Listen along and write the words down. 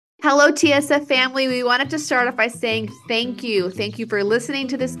Hello, TSF family. We wanted to start off by saying thank you. Thank you for listening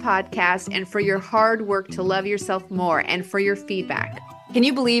to this podcast and for your hard work to love yourself more and for your feedback. Can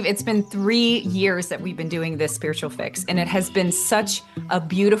you believe it's been 3 years that we've been doing this spiritual fix, and it has been such a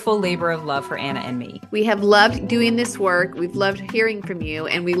beautiful labor of love for Anna and me. We have loved doing this work. We've loved hearing from you,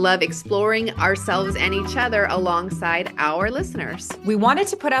 and we love exploring ourselves and each other alongside our listeners. We wanted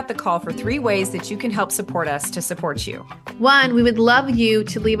to put out the call for 3 ways that you can help support us to support you. 1, we would love you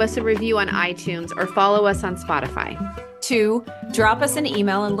to leave us a review on iTunes or follow us on Spotify. 2, drop us an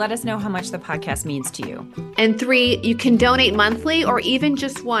email and let us know how much the podcast means to you. And 3, you can donate monthly or even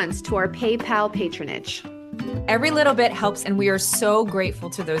just once to our PayPal patronage. Every little bit helps, and we are so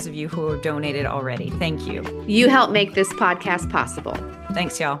grateful to those of you who have donated already. Thank you. You help make this podcast possible.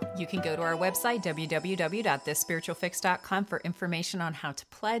 Thanks, y'all. You can go to our website, www.thisspiritualfix.com, for information on how to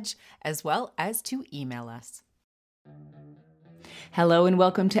pledge, as well as to email us. Hello and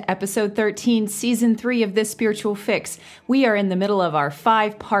welcome to episode 13, season 3 of This Spiritual Fix. We are in the middle of our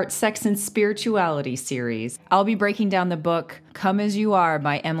 5-part Sex and Spirituality series. I'll be breaking down the book Come As You Are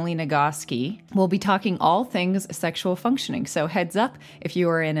by Emily Nagoski. We'll be talking all things sexual functioning, so heads up if you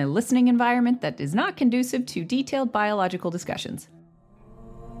are in a listening environment that is not conducive to detailed biological discussions.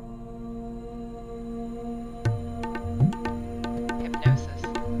 Hypnosis,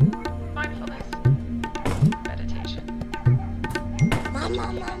 mindfulness, meditation,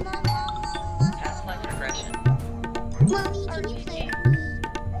 past life regression, RPG,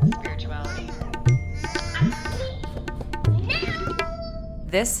 spirituality.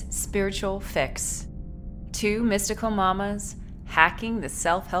 This Spiritual Fix. 2 mystical mamas hacking the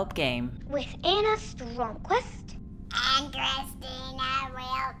self-help game. With Anna Stromquist and Christina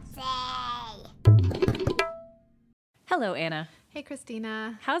Wiltsey. Hello, Anna. Hey,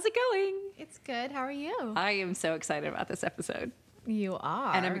 Christina. How's it going? It's good. How are you? I am so excited about this episode. You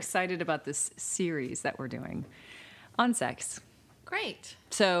are. And I'm excited about this series that we're doing on sex. Great.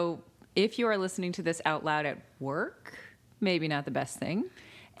 So if you are listening to this out loud at work, maybe not the best thing.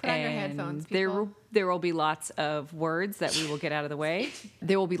 Put on your headphones, people. There will be lots of words that we will get out of the way.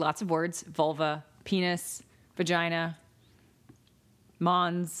 There will be lots of words: vulva, penis, vagina,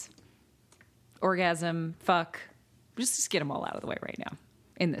 mons, orgasm, fuck. Just get them all out of the way right now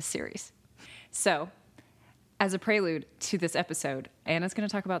in this series. So, as a prelude to this episode, Anna's going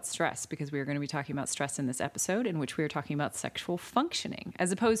to talk about stress, because we are going to be talking about stress in this episode, in which we are talking about sexual functioning,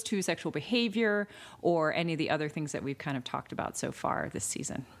 as opposed to sexual behavior or any of the other things that we've kind of talked about so far this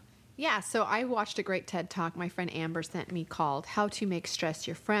season. Yeah, so I watched a great TED Talk my friend Amber sent me called How to Make Stress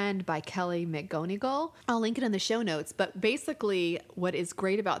Your Friend by Kelly McGonigal. I'll link it in the show notes, but basically what is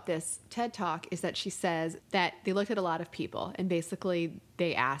great about this TED Talk is that she says that they looked at a lot of people and basically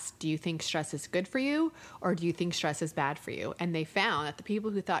they asked, do you think stress is good for you or do you think stress is bad for you? And they found that the people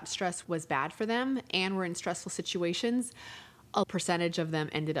who thought stress was bad for them and were in stressful situations, a percentage of them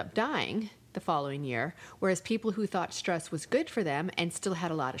ended up dying the following year, whereas people who thought stress was good for them and still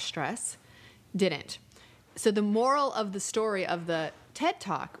had a lot of stress didn't. So the moral of the story of the TED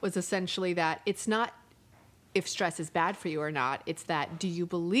Talk was essentially that it's not if stress is bad for you or not, it's that do you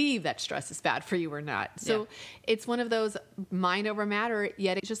believe that stress is bad for you or not? So It's one of those mind over matter,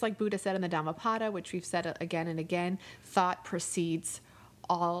 yet it's just like Buddha said in the Dhammapada, which we've said again and again, thought precedes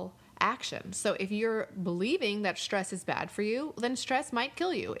all action. So if you're believing that stress is bad for you, then stress might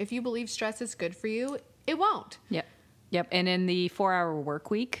kill you. If you believe stress is good for you, it won't. Yep. And in the 4-Hour Work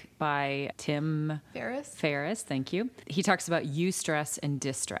Week by Tim Ferriss, thank you. He talks about eustress and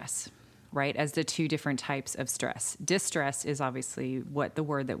distress, right, as the 2 different types of stress. Distress is obviously what the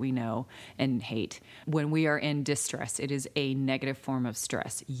word that we know and hate. When we are in distress, it is a negative form of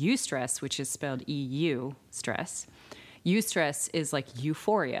stress. Eustress, which is spelled EU, stress. Eustress is like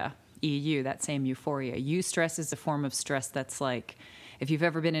euphoria. EU, that same euphoria. Eustress is a form of stress that's like, if you've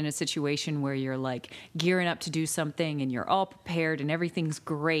ever been in a situation where you're like gearing up to do something and you're all prepared and everything's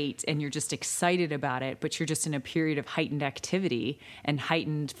great and you're just excited about it, but you're just in a period of heightened activity and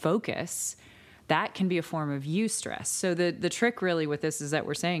heightened focus, that can be a form of eustress. So the trick really with this is that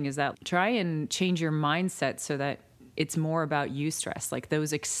we're saying is that try and change your mindset so that it's more about eustress, like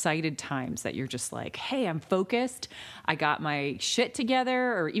those excited times that you're just like, hey, I'm focused. I got my shit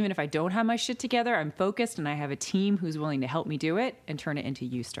together. Or even if I don't have my shit together, I'm focused and I have a team who's willing to help me do it, and turn it into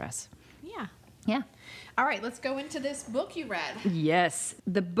eustress. Yeah. All right, let's go into this book you read. Yes.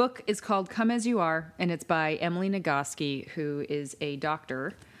 The book is called Come As You Are, and it's by Emily Nagoski, who is a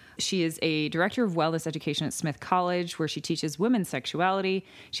doctor. She is a director of wellness education at Smith College, where she teaches women's sexuality.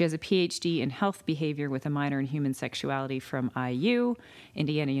 She has a PhD in health behavior with a minor in human sexuality from IU,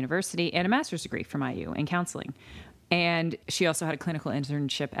 Indiana University, and a master's degree from IU in counseling. And she also had a clinical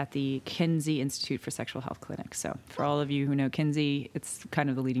internship at the Kinsey Institute for Sexual Health Clinic. So for all of you who know Kinsey, it's kind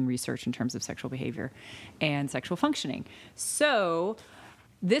of the leading research in terms of sexual behavior and sexual functioning. So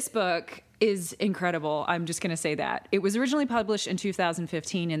this book is incredible. I'm just going to say that. It was originally published in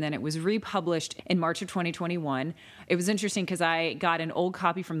 2015, and then it was republished in March of 2021. It was interesting because I got an old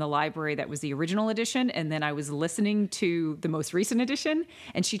copy from the library that was the original edition, and then I was listening to the most recent edition,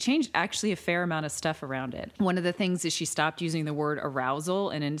 and she changed actually a fair amount of stuff around it. One of the things is she stopped using the word arousal,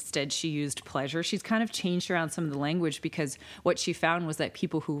 and instead she used pleasure. She's kind of changed around some of the language because what she found was that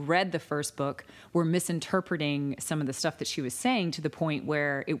people who read the first book were misinterpreting some of the stuff that she was saying to the point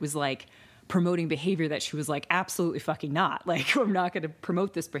where it was like promoting behavior that she was like, absolutely fucking not. Like, I'm not going to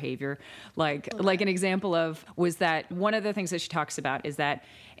promote this behavior. Like an example of was that one of the things that she talks about is that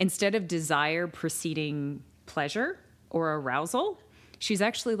instead of desire preceding pleasure or arousal, she's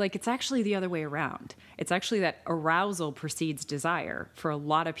actually like, it's actually the other way around. It's actually that arousal precedes desire for a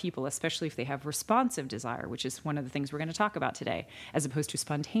lot of people, especially if they have responsive desire, which is one of the things we're going to talk about today, as opposed to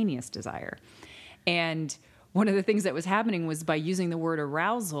spontaneous desire. And one of the things that was happening was by using the word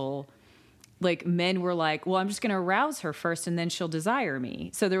arousal, like men were like, well, I'm just going to arouse her first and then she'll desire me.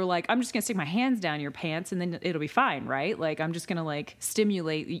 So they were like, I'm just going to stick my hands down your pants and then it'll be fine, right? Like, I'm just going to like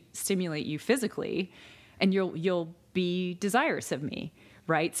stimulate you physically and you'll be desirous of me,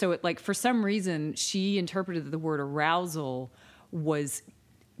 right? So it like, for some reason, she interpreted that the word arousal was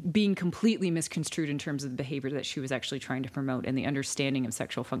being completely misconstrued in terms of the behavior that she was actually trying to promote and the understanding of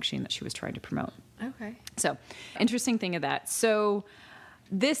sexual functioning that she was trying to promote. Okay. So interesting thing of that. So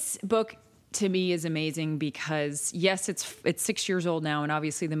this book to me is amazing because yes, it's 6 years old now, and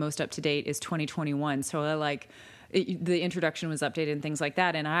obviously the most up to date is 2021. So the introduction was updated and things like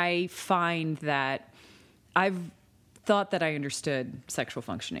that. And I find that I've thought that I understood sexual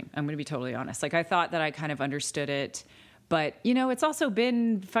functioning. I'm going to be totally honest. Like I thought that I kind of understood it, but it's also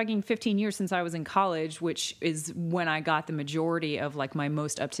been fucking 15 years since I was in college, which is when I got the majority of like my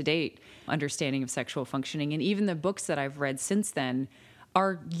most up to date understanding of sexual functioning. And even the books that I've read since then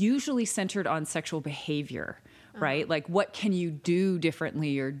are usually centered on sexual behavior, right? Like what can you do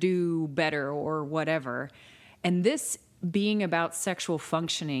differently or do better or whatever. And this being about sexual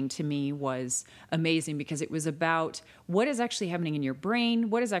functioning to me was amazing because it was about what is actually happening in your brain,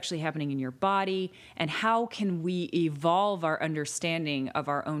 what is actually happening in your body, and how can we evolve our understanding of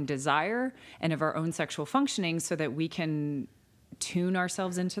our own desire and of our own sexual functioning so that we can tune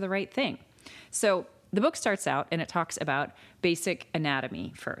ourselves into the right thing. So the book starts out and it talks about basic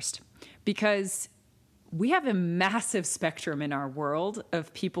anatomy first, because we have a massive spectrum in our world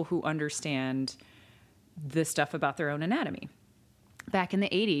of people who understand this stuff about their own anatomy. Back in the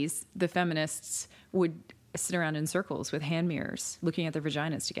 80s, the feminists would sit around in circles with hand mirrors, looking at their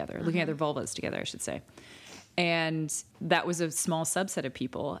vaginas together, looking at their vulvas together, I should say. And that was a small subset of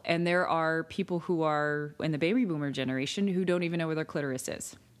people. And there are people who are in the baby boomer generation who don't even know where their clitoris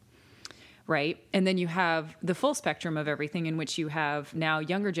is. Right? And then you have the full spectrum of everything, in which you have now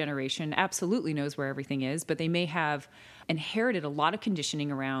younger generation absolutely knows where everything is, but they may have inherited a lot of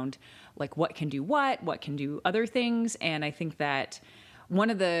conditioning around like what can do what can do other things. And I think that one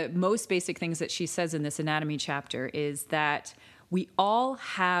of the most basic things that she says in this anatomy chapter is that we all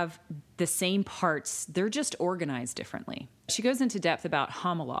have the same parts. They're just organized differently. She goes into depth about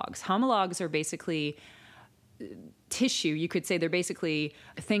homologs. Homologs are basically tissue. You could say they're basically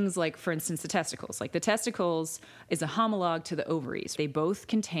things like, for instance, the testicles. Like the testicles is a homolog to the ovaries. They both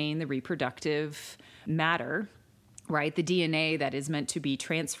contain the reproductive matter, right? The DNA that is meant to be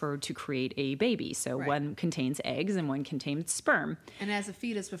transferred to create a baby. So one contains eggs and one contains sperm. And as a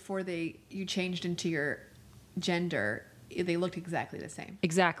fetus, before you changed into your gender, they looked exactly the same.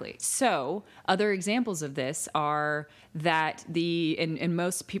 Exactly. So other examples of this are that and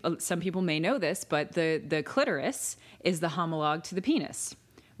most people, some people may know this, but the clitoris is the homolog to the penis,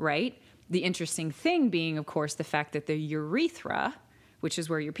 right? The interesting thing being, of course, the fact that the urethra, which is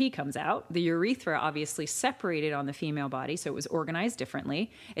where your pee comes out, the urethra obviously separated on the female body, so it was organized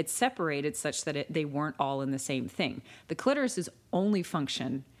differently. It's separated such that they weren't all in the same thing. The clitoris's only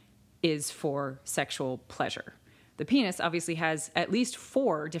function is for sexual pleasure. The penis obviously has at least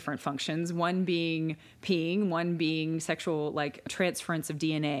 4 different functions, one being peeing, one being sexual, like transference of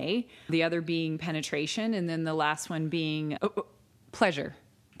DNA, the other being penetration, and then the last one being pleasure.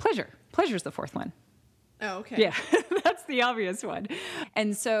 Pleasure is the 4th one. Oh, okay. Yeah, that's the obvious one.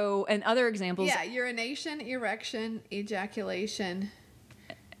 And so, and other examples. Yeah, urination, erection, ejaculation,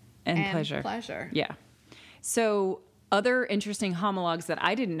 and pleasure. Yeah. So other interesting homologs that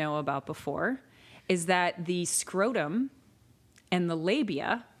I didn't know about before is that the scrotum And the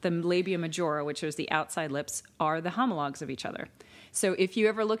labia majora, which is the outside lips, are the homologs of each other. So if you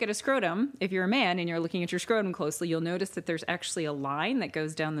ever look at a scrotum, if you're a man and you're looking at your scrotum closely, you'll notice that there's actually a line that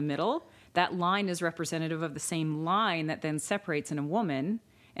goes down the middle. That line is representative of the same line that then separates in a woman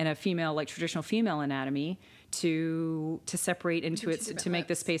and a female, like traditional female anatomy, to separate into it, to make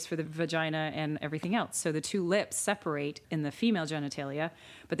the space for the vagina and everything else. So the two lips separate in the female genitalia,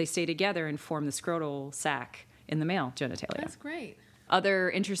 but they stay together and form the scrotal sac in the male genitalia. That's great. Other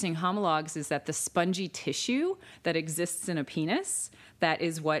interesting homologs is that the spongy tissue that exists in a penis, that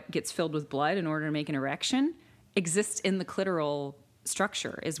is what gets filled with blood in order to make an erection, exists in the clitoral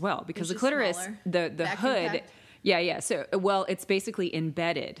structure as well. Because the clitoris, the hood, packed. Yeah. So, well, it's basically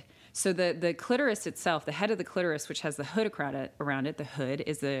embedded. So the clitoris itself, the head of the clitoris, which has the hood around it, the hood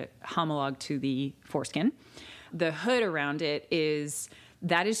is the homolog to the foreskin. The hood around it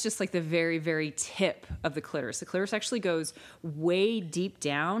that is just like the very, very tip of the clitoris. The clitoris actually goes way deep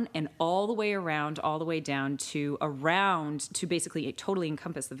down and all the way around, all the way down to basically totally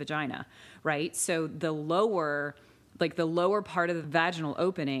encompass the vagina, right? So the lower part of the vaginal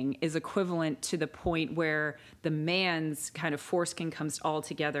opening is equivalent to the point where the man's kind of foreskin comes all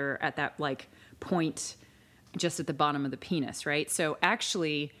together at that like point just at the bottom of the penis, right? So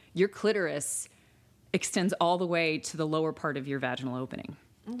actually your clitoris extends all the way to the lower part of your vaginal opening.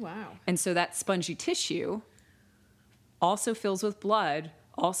 Oh, wow. And so that spongy tissue also fills with blood,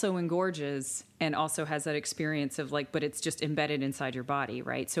 also engorges, and also has that experience of like, but it's just embedded inside your body,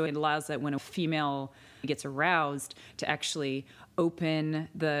 right? So it allows that when a female gets aroused to actually open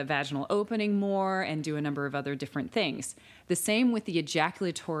the vaginal opening more and do a number of other different things. The same with the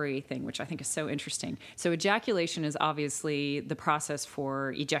ejaculatory thing, which I think is so interesting. So ejaculation is obviously the process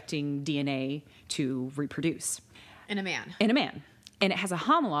for ejecting DNA to reproduce. In a man. And it has a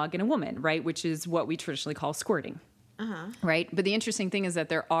homolog in a woman, right? Which is what we traditionally call squirting. Uh-huh. Right? But the interesting thing is that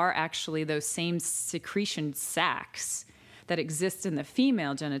there are actually those same secretion sacs that exist in the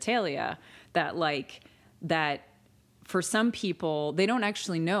female genitalia that for some people, they don't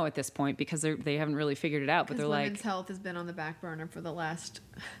actually know at this point because they haven't really figured it out. But they're like, women's health has been on the back burner for the last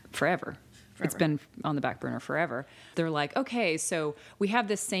forever. It's been on the back burner forever. They're like, okay, so we have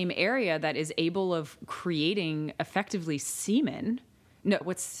this same area that is able of creating effectively semen. No,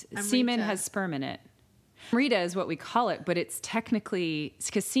 semen has sperm in it. Amrita is what we call it, but it's technically,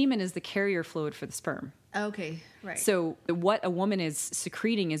 because semen is the carrier fluid for the sperm. Okay, right. So what a woman is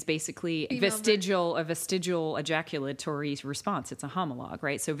secreting is basically a vestigial ejaculatory response. It's a homolog,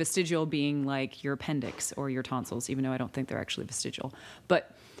 right? So vestigial being like your appendix or your tonsils, even though I don't think they're actually vestigial.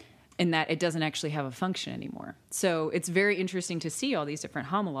 But in that it doesn't actually have a function anymore. So it's very interesting to see all these different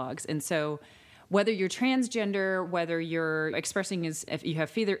homologs. And so whether you're transgender, whether you're expressing if you have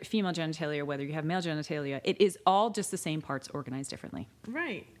female genitalia, whether you have male genitalia, it is all just the same parts organized differently.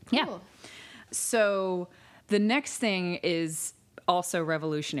 Right. Cool. Yeah. So the next thing is also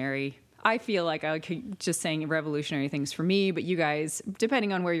revolutionary. I feel like I could just saying revolutionary things for me, but you guys,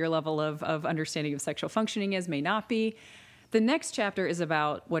 depending on where your level of understanding of sexual functioning is, may not be. The next chapter is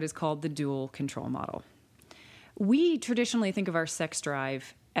about what is called the dual control model. We traditionally think of our sex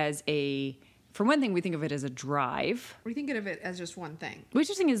drive as for one thing, we think of it as a drive. We think of it as just one thing. We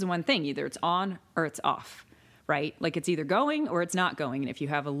just think it is one thing. Either it's on or it's off, right? Like it's either going or it's not going. And if you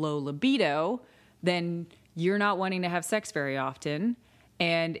have a low libido, then you're not wanting to have sex very often.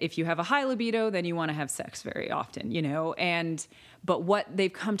 And if you have a high libido, then you want to have sex very often, you know? But what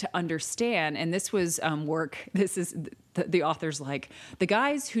they've come to understand, and this was work, this is the author's like, the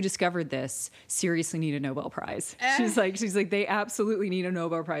guys who discovered this seriously need a Nobel Prize. She's like, they absolutely need a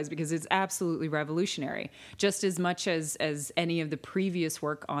Nobel Prize because it's absolutely revolutionary, just as much as any of the previous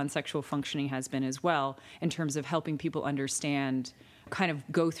work on sexual functioning has been as well, in terms of helping people understand, kind of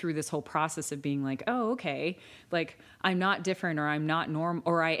go through this whole process of being like, oh, okay, like I'm not different or I'm not normal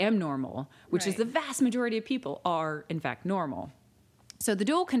or I am normal, which is the vast majority of people are in fact normal. So the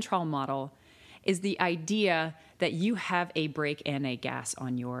dual control model is the idea that you have a brake and a gas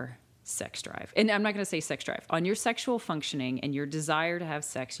on your sex drive. And I'm not going to say sex drive. On your sexual functioning and your desire to have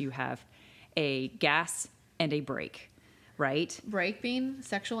sex, you have a gas and a brake, right? Brake being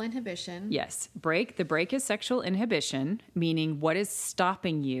sexual inhibition. Yes. Brake. The brake is sexual inhibition, meaning what is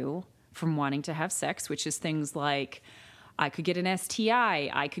stopping you from wanting to have sex, which is things like I could get an STI,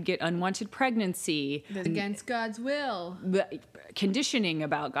 I could get unwanted pregnancy. Against God's will. Conditioning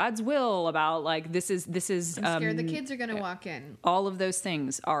about God's will, about like this is I'm scared the kids are going to walk in. All of those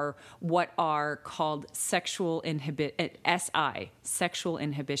things are what are called sexual inhibitory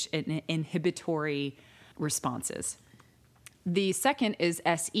responses. The second is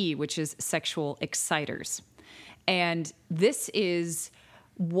SE, which is sexual exciters. And this is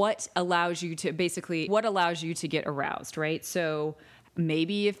what allows you to get aroused, right? So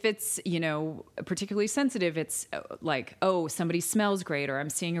maybe if it's, particularly sensitive, it's like, oh, somebody smells great, or I'm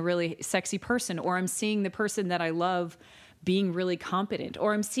seeing a really sexy person, or I'm seeing the person that I love being really competent,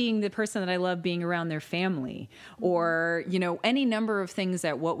 or I'm seeing the person that I love being around their family, or, any number of things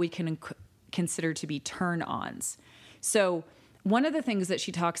that what we can consider to be turn-ons. So one of the things that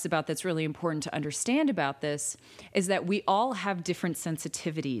she talks about that's really important to understand about this is that we all have different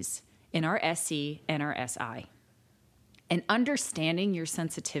sensitivities in our SE and our SI. And understanding your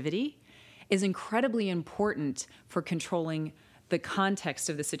sensitivity is incredibly important for controlling the context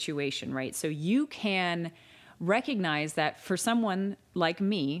of the situation, right? So you can recognize that for someone like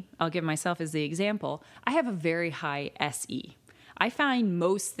me, I'll give myself as the example, I have a very high SE. I find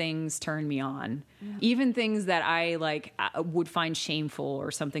most things turn me on, even things that I would find shameful or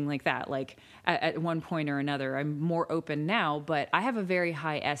something like that. Like at one point or another, I'm more open now, but I have a very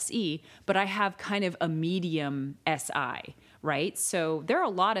high SE, but I have kind of a medium SI, right? So there are a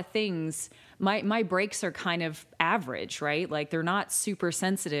lot of things. My brakes are kind of average, right? Like they're not super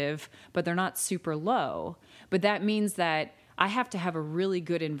sensitive, but they're not super low. But that means that I have to have a really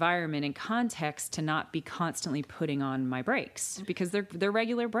good environment and context to not be constantly putting on my brakes, because they're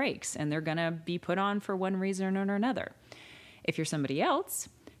regular brakes and they're going to be put on for one reason or another. If you're somebody else,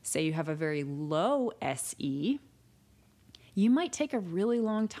 say you have a very low SE, you might take a really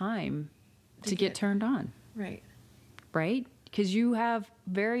long time to get turned on. Right. Right? Because you have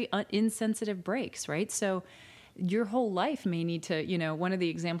very insensitive brakes, right? So your whole life may need to, one of the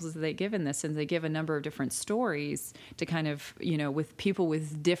examples that they give in this, and they give a number of different stories to kind of, with people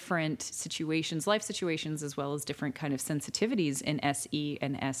with different situations, life situations, as well as different kind of sensitivities in SE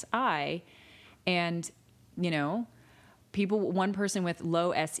and SI. And, one person with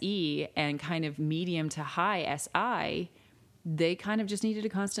low SE and kind of medium to high SI, they kind of just needed to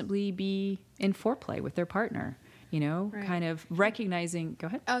constantly be in foreplay with their partner. Right. Kind of recognizing, go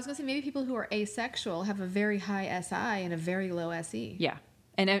ahead. I was going to say, maybe people who are asexual have a very high SI and a very low SE. Yeah.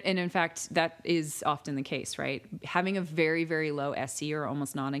 And in fact, that is often the case, right? Having a very, very low SE or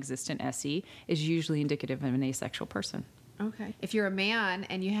almost non-existent SE is usually indicative of an asexual person. Okay. If you're a man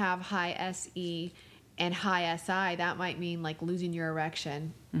and you have high SE and high SI, that might mean like losing your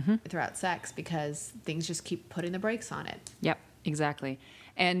erection throughout sex because things just keep putting the brakes on it. Yep, exactly.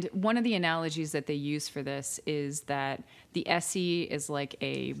 And one of the analogies that they use for this is that the SE is like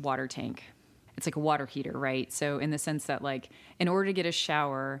a water tank. It's like a water heater, right? So in the sense that in order to get a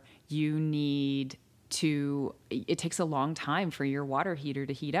shower, it takes a long time for your water heater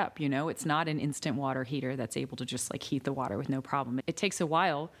to heat up. It's not an instant water heater that's able to just heat the water with no problem. It takes a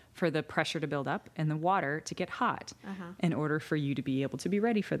while for the pressure to build up and the water to get hot in order for you to be able to be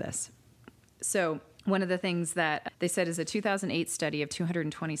ready for this. So one of the things that they said is a 2008 study of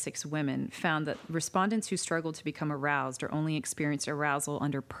 226 women found that respondents who struggled to become aroused or only experienced arousal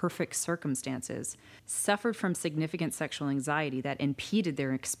under perfect circumstances suffered from significant sexual anxiety that impeded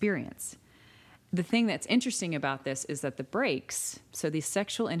their experience. The thing that's interesting about this is that the brakes, so the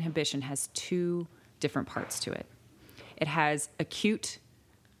sexual inhibition has two different parts to it. It has acute,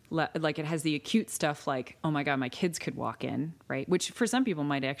 it has the acute stuff like, oh my God, my kids could walk in, right? Which for some people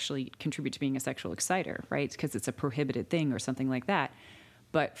might actually contribute to being a sexual exciter, right? Because it's a prohibited thing or something like that.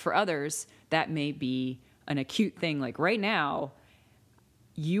 But for others, that may be an acute thing. Like right now,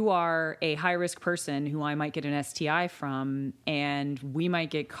 you are a high-risk person who I might get an STI from, and we might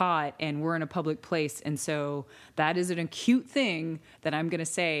get caught, and we're in a public place. And so that is an acute thing that I'm going to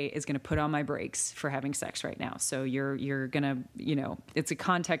say is going to put on my brakes for having sex right now. So you're going to, it's a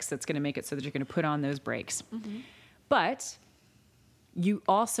context that's going to make it so that you're going to put on those brakes. Mm-hmm. But you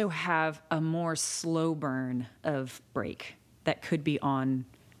also have a more slow burn of brake that could be on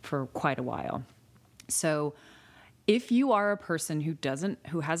for quite a while. So if you are a person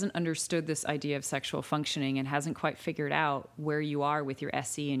who hasn't understood this idea of sexual functioning and hasn't quite figured out where you are with your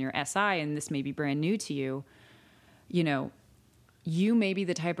SE and your SI, and this may be brand new to you, you may be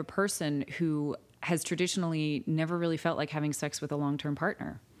the type of person who has traditionally never really felt like having sex with a long-term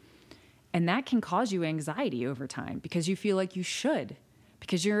partner. And that can cause you anxiety over time because you feel like you should,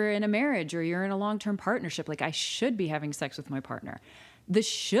 because you're in a marriage or you're in a long-term partnership. Like, I should be having sex with my partner. The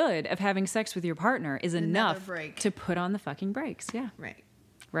should of having sex with your partner is enough to put on the fucking brakes. Yeah.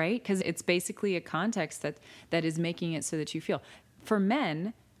 Right? Because it's basically a context that is making it so that you feel. For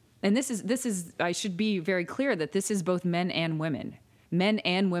men, and this is I should be very clear that this is both men and women. Men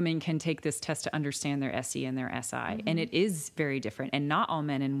and women can take this test to understand their SE and their SI. Mm-hmm. And it is very different. And not all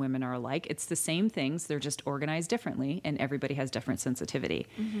men and women are alike. It's the same things. They're just organized differently, and everybody has different sensitivity.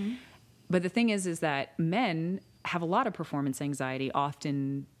 Mm-hmm. But the thing is that men have a lot of performance anxiety,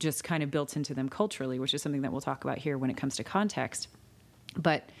 often just kind of built into them culturally, which is something that we'll talk about here when it comes to context.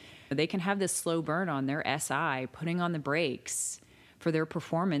 But they can have this slow burn on their SI, putting on the brakes for their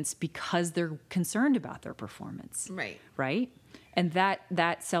performance because they're concerned about their performance. Right. Right? And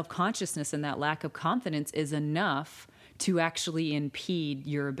that self-consciousness and that lack of confidence is enough to actually impede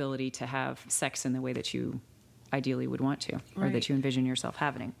your ability to have sex in the way that you ideally would want to, or that you envision yourself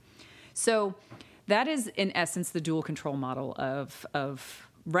having. So that is, in essence, the dual control model of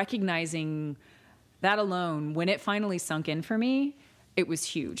recognizing that alone. When it finally sunk in for me, it was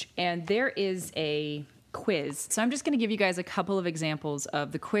huge. And there is a quiz. So I'm just going to give you guys a couple of examples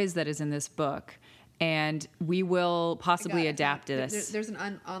of the quiz that is in this book. And we will possibly adapt this. There's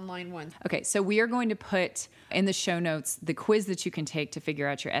an online one. Okay, so we are going to put in the show notes the quiz that you can take to figure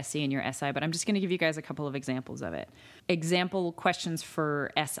out your SE and your SI, but I'm just going to give you guys a couple of examples of it. Example questions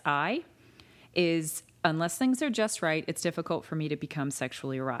for SI is, unless things are just right, it's difficult for me to become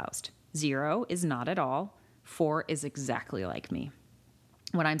sexually aroused. 0 is not at all. 4 is exactly like me.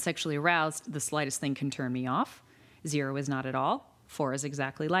 When I'm sexually aroused, the slightest thing can turn me off. 0 is not at all. 4 is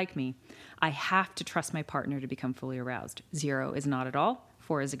exactly like me. I have to trust my partner to become fully aroused. 0 is not at all.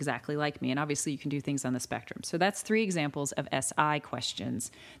 4 is exactly like me. And obviously you can do things on the spectrum. So that's 3 examples of SI questions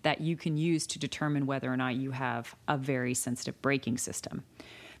that you can use to determine whether or not you have a very sensitive braking system.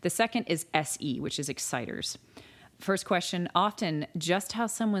 The second is SE, which is exciters. First question, often just how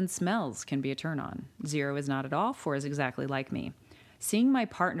someone smells can be a turn on. 0 is not at all. 4 is exactly like me. Seeing my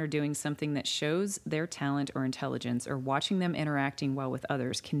partner doing something that shows their talent or intelligence, or watching them interacting well with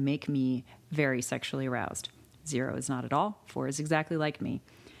others, can make me very sexually aroused. 0 is not at all. 4 is exactly like me.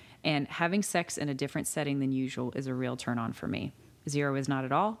 And having sex in a different setting than usual is a real turn on for me. 0 is not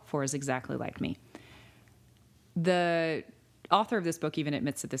at all. 4 is exactly like me. The author of this book even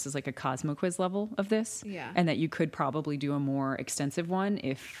admits that this is like a Cosmo quiz level of this. Yeah. And that you could probably do a more extensive one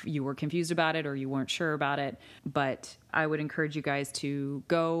if you were confused about it or you weren't sure about it. But I would encourage you guys to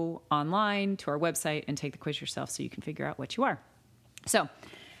go online to our website and take the quiz yourself so you can figure out what you are. So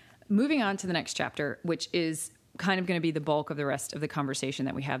moving on to the next chapter, which is kind of going to be the bulk of the rest of the conversation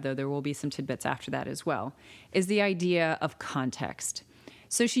that we have, though there will be some tidbits after that as well, is the idea of context.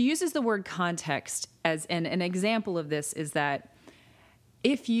 So she uses the word context as an example of this is that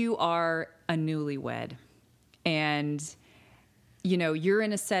if you are a newlywed and you're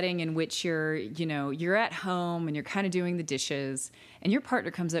in a setting in which you're at home and you're kind of doing the dishes and your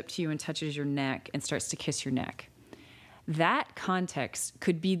partner comes up to you and touches your neck and starts to kiss your neck. That context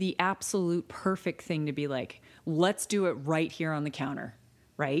could be the absolute perfect thing to be like, let's do it right here on the counter,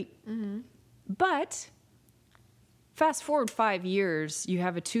 right? Mm-hmm. But fast forward 5 years, you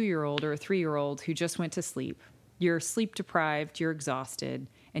have a 2-year-old or a 3-year-old who just went to sleep. You're sleep deprived, you're exhausted,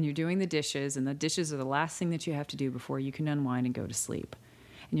 and you're doing the dishes, and the dishes are the last thing that you have to do before you can unwind and go to sleep.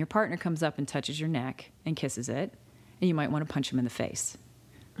 And your partner comes up and touches your neck and kisses it, and you might want to punch him in the face.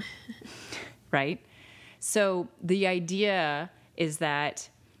 Right? So the idea is that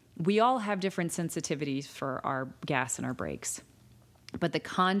we all have different sensitivities for our gas and our brakes, but the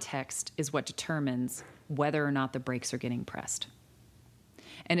context is what determines whether or not the brakes are getting pressed.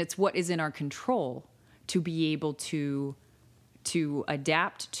 And it's what is in our control to be able to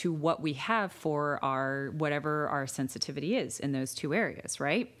adapt to what we have for our whatever our sensitivity is in those two areas,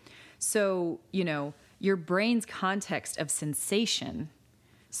 right? So, your brain's context of sensation.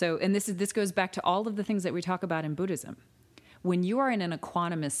 So, and this goes back to all of the things that we talk about in Buddhism. When you are in an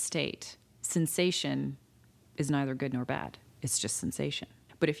equanimous state, sensation is neither good nor bad. It's just sensation.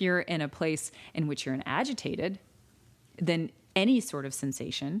 But if you're in a place in which you're agitated, then any sort of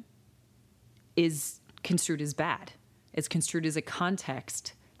sensation is construed as bad. It's construed as a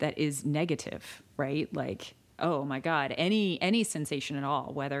context that is negative, right? Like, oh my God, any sensation at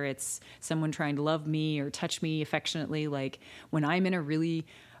all, whether it's someone trying to love me or touch me affectionately, like when I'm in a really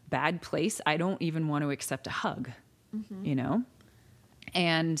bad place, I don't even want to accept a hug,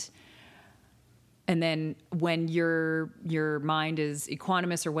 And then when your mind is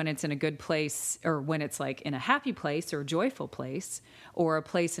equanimous, or when it's in a good place, or when it's like in a happy place or a joyful place, or a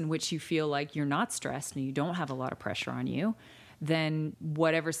place in which you feel like you're not stressed and you don't have a lot of pressure on you, then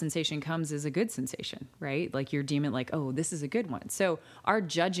whatever sensation comes is a good sensation, right? Like you're deeming like, oh, this is a good one. So our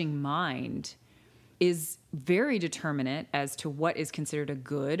judging mind is very determinate as to what is considered a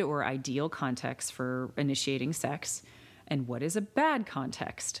good or ideal context for initiating sex, and what is a bad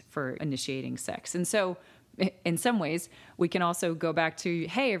context for initiating sex. And so in some ways, we can also go back to,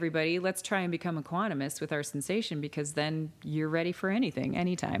 hey, everybody, let's try and become equanimous with our sensation, because then you're ready for anything,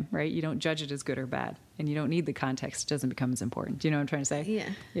 anytime, right? You don't judge it as good or bad, and you don't need the context. It doesn't become as important. Do you know what I'm trying to say? Yeah.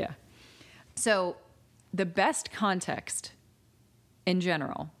 Yeah. So the best context in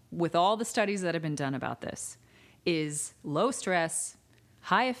general, with all the studies that have been done about this, is low stress,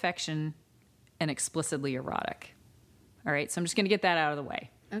 high affection, and explicitly erotic. All right, so I'm just going to get that out of the way.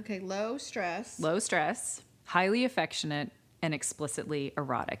 Okay, low stress. Low stress, highly affectionate, and explicitly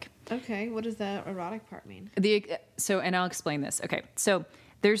erotic. Okay, what does that erotic part mean? And I'll explain this. Okay, so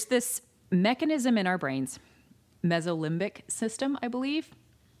there's this mechanism in our brains, mesolimbic system, I believe.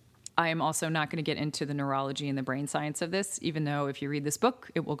 I am also not going to get into the neurology and the brain science of this, even though if you read this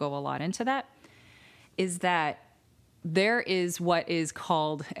book, it will go a lot into that, is that there is what is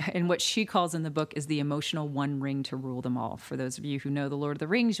called, and what she calls in the book is the emotional one ring to rule them all. For those of you who know The Lord of the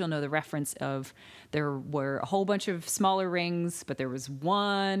Rings, you'll know the reference of there were a whole bunch of smaller rings, but there was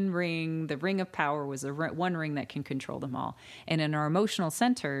one ring. The ring of power was one ring that can control them all. And in our emotional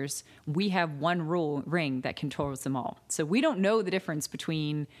centers, we have one ring that controls them all. So we don't know the difference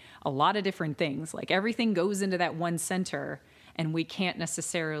between a lot of different things. Like everything goes into that one center, and we can't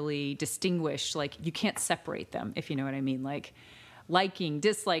necessarily distinguish, like you can't separate them, if you know what I mean. Like liking,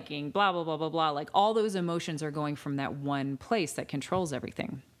 disliking, blah, blah, blah, blah, blah. Like all those emotions are going from that one place that controls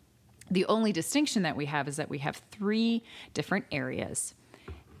everything. The only distinction that we have is that we have 3 different areas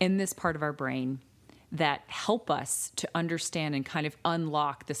in this part of our brain that help us to understand and kind of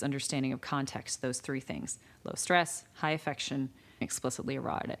unlock this understanding of context, those 3 things: low stress, high affection, explicitly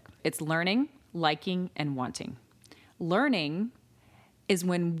erotic. It's learning, liking, and wanting. Learning is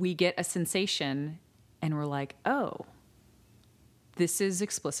when we get a sensation and we're like, oh, this is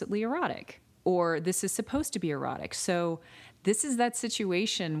explicitly erotic, or this is supposed to be erotic. So this is that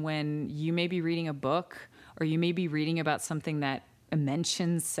situation when you may be reading a book or you may be reading about something that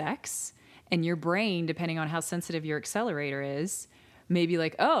mentions sex, and your brain, depending on how sensitive your accelerator is, may be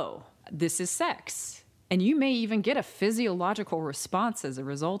like, oh, this is sex. And you may even get a physiological response as a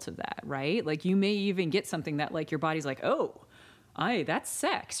result of that, right? Like you may even get something that like your body's like, oh, that's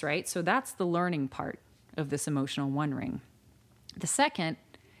sex, right? So that's the learning part of this emotional one ring. The second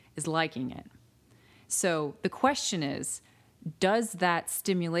is liking it. So the question is, does that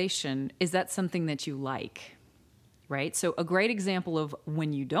stimulation, is that something that you like, right? So a great example of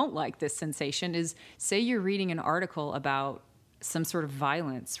when you don't like this sensation is, say you're reading an article about some sort of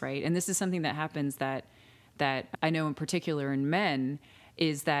violence, right? And this is something that happens that I know in particular in men,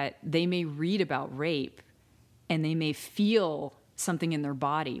 is that they may read about rape and they may feel something in their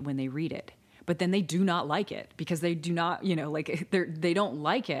body when they read it, but then they do not like it because they do not, they don't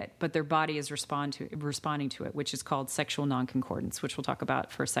like it, but their body is responding to it, which is called sexual non-concordance, which we'll talk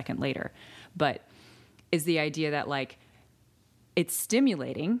about for a second later. But is the idea that like it's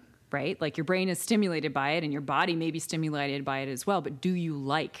stimulating, right? Like your brain is stimulated by it and your body may be stimulated by it as well, but do you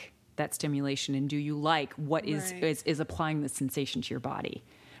like that stimulation, and do you like what is applying the sensation to your body,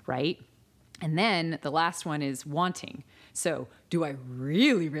 right? And then the last one is wanting. So do I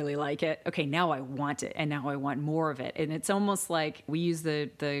really, really like it? Okay, now I want it, and now I want more of it. And it's almost like we use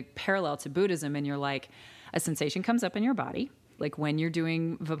the parallel to Buddhism, and you're like, a sensation comes up in your body. Like when you're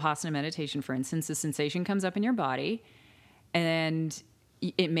doing Vipassana meditation, for instance, a sensation comes up in your body, and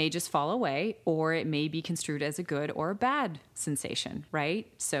it may just fall away, or it may be construed as a good or a bad sensation, right?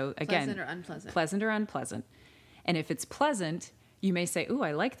 So again, pleasant or unpleasant. Pleasant or unpleasant. And if it's pleasant, you may say, ooh,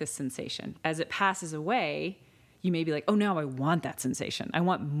 I like this sensation. As it passes away, you may be like, oh, now I want that sensation. I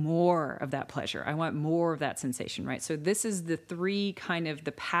want more of that pleasure. I want more of that sensation, right? So this is the 3 kind of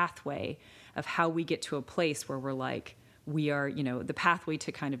the pathway of how we get to a place where we're like, we are, the pathway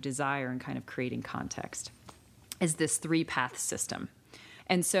to kind of desire and kind of creating context is this 3-path system.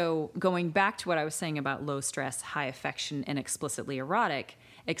 And so going back to what I was saying about low stress, high affection, and explicitly erotic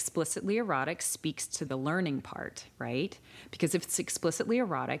speaks to the learning part, right? Because if it's explicitly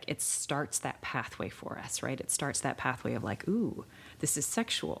erotic, it starts that pathway for us, right? It starts that pathway of like, ooh, this is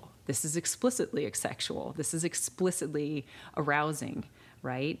sexual. This is explicitly sexual. This is explicitly arousing,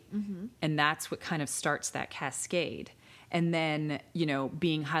 right? Mm-hmm. And that's what kind of starts that cascade. And then,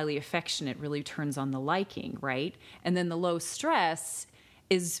 being highly affectionate really turns on the liking, right? And then the low stress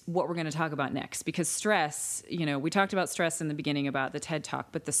is what we're going to talk about next, because stress, we talked about stress in the beginning about the TED Talk,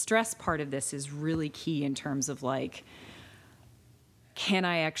 but the stress part of this is really key in terms of like, can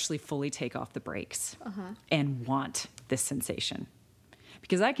I actually fully take off the brakes and want this sensation?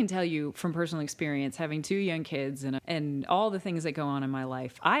 Because I can tell you from personal experience, having 2 young kids and all the things that go on in my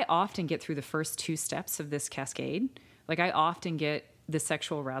life, I often get through the first 2 steps of this cascade. Like I often get the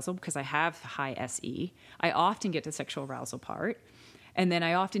sexual arousal because I have high SE. I often get to sexual arousal part. And then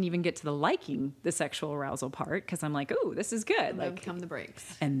I often even get to the liking the sexual arousal part because I'm like, ooh, this is good. And then come the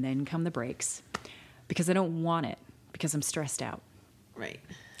breaks. And then come the breaks because I don't want it because I'm stressed out. Right.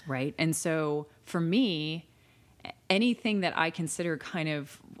 right? And so for me, anything that I consider kind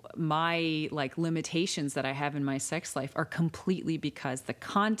of my like limitations that I have in my sex life are completely because the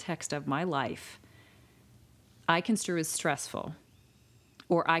context of my life I construe as stressful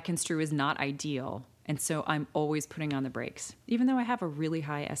or I construe as not ideal. And so I'm always putting on the brakes, even though I have a really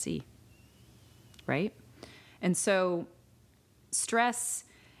high SE, right? And so stress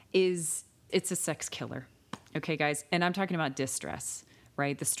it's a sex killer. Okay, guys? And I'm talking about distress,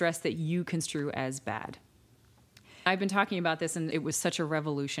 right? The stress that you construe as bad. I've been talking about this, and it was such a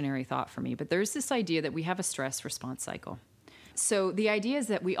revolutionary thought for me, but there's this idea that we have a stress response cycle. So the idea is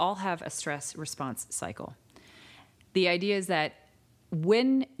that we all have a stress response cycle. The idea is that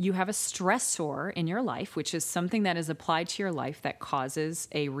when you have a stressor in your life, which is something that is applied to your life that causes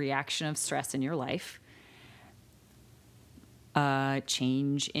a reaction of stress in your life,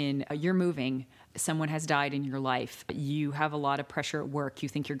 change in you're moving, someone has died in your life, you have a lot of pressure at work, you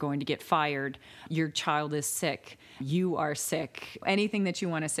think you're going to get fired, your child is sick, you are sick, anything that you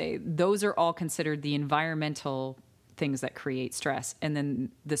want to say, those are all considered the environmental things that create stress. And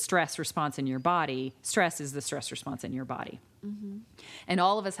then the stress response in your body, stress is the stress response in your body. Mm-hmm. And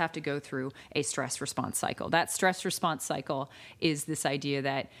all of us have to go through a stress response cycle. That stress response cycle is this idea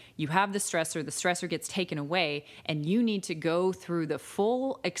that you have the stressor gets taken away, and you need to go through the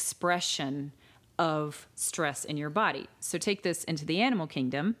full expression of stress in your body. So take this into the animal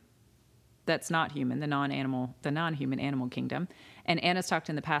kingdom. That's not human, the non-human animal kingdom. And Anna's talked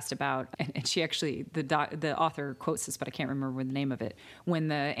in the past about, and she actually, the author quotes this, but I can't remember the name of it, when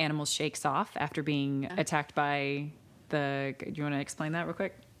the animal shakes off after being attacked by do you want to explain that real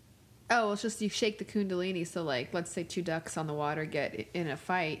quick? Oh, well, it's just you shake the kundalini. So, like, let's say two ducks on the water get in a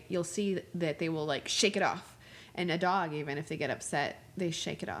fight. You'll see that they will, like, shake it off. And a dog, even if they get upset, they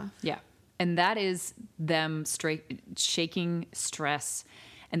shake it off. Yeah. And that is them shaking stress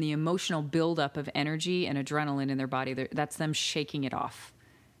and the emotional buildup of energy and adrenaline in their body. That's them shaking it off.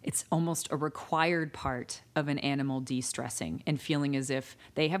 It's almost a required part of an animal de-stressing and feeling as if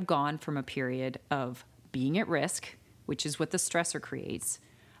they have gone from a period of being at risk, which is what the stressor creates,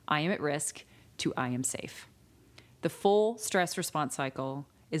 I am at risk, to I am safe. The full stress response cycle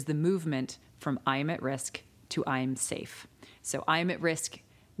is the movement from I am at risk to I am safe. So I am at risk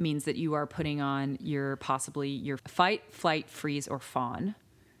means that you are putting on your fight, flight, freeze, or fawn.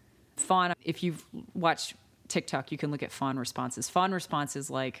 Fawn, if you've watched TikTok, you can look at fawn responses. Fawn response is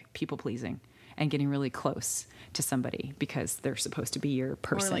like people pleasing and getting really close to somebody because they're supposed to be your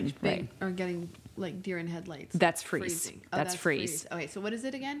person. Or like big, or getting like deer in headlights. That's freeze. Freezing. That's freeze. Okay, so what is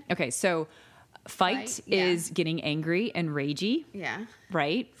it again? Okay, so fight is getting angry and ragey. Yeah.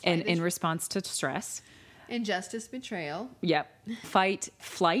 Right? And in response to stress. Injustice, betrayal. Yep.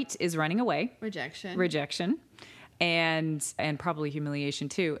 Flight is running away. Rejection. And probably humiliation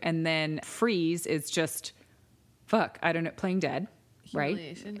too. And then freeze is just playing dead.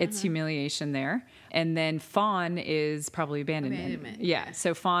 Right? It's humiliation there. And then fawn is probably abandonment. Yeah.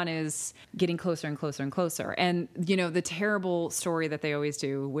 So fawn is getting closer and closer and closer. And, the terrible story that they always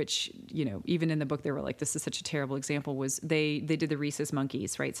do, which, even in the book, they were like, this is such a terrible example, was they did the rhesus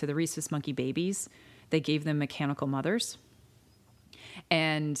monkeys, right? So the rhesus monkey babies, they gave them mechanical mothers.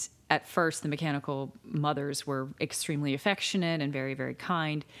 And at first, the mechanical mothers were extremely affectionate and very, very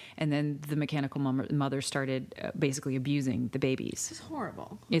kind. And then the mechanical mother started basically abusing the babies. This is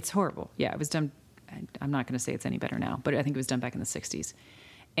horrible. It's horrible. Yeah, it was done. I'm not going to say it's any better now, but I think it was done back in the 60s.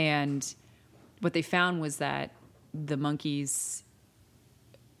 And what they found was that the monkeys,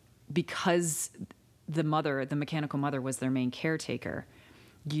 because the mechanical mother was their main caretaker,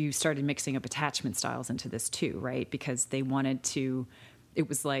 you started mixing up attachment styles into this too, right? Because they wanted to, it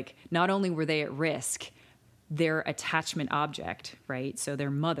was like, not only were they at risk, their attachment object, right? So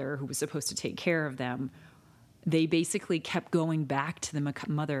their mother, who was supposed to take care of them, they basically kept going back to the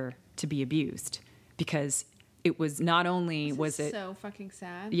mother to be abused because it was not only was it so fucking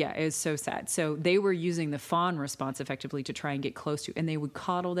sad. Yeah, it was so sad. So they were using the fawn response effectively to try and get close to, and they would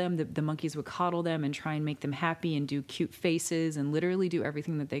coddle them. The monkeys would coddle them and try and make them happy and do cute faces and literally do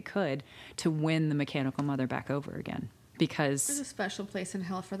everything that they could to win the mechanical mother back over again. Because there's a special place in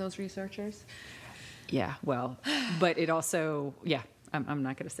hell for those researchers. Yeah, well, but it also, I'm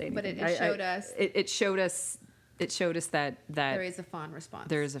not going to say anything. But it showed us. It showed us. It showed us that there is a fawn response.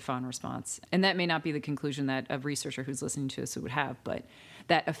 There is a fawn response. And that may not be the conclusion that a researcher who's listening to us would have, but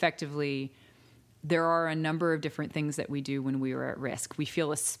that effectively there are a number of different things that we do when we are at risk. We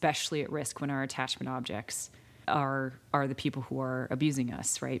feel especially at risk when our attachment objects are the people who are abusing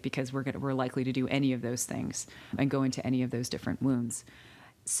us, right? Because we're likely to do any of those things and go into any of those different wounds.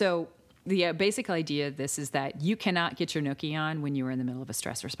 So The basic idea of this is that you cannot get your nookie on when you are in the middle of a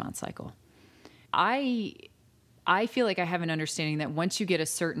stress response cycle. I feel like I have an understanding that once you get a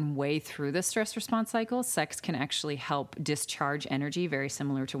certain way through the stress response cycle, sex can actually help discharge energy, very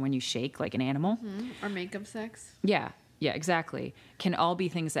similar to when you shake like an animal. Or makeup sex. Yeah, exactly. Can all be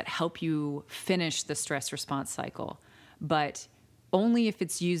things that help you finish the stress response cycle, but only if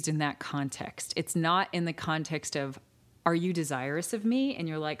it's used in that context. It's not in the context of, are you desirous of me? And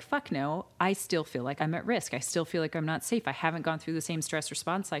you're like, fuck no, I still feel like I'm at risk. I still feel like I'm not safe. I haven't gone through the same stress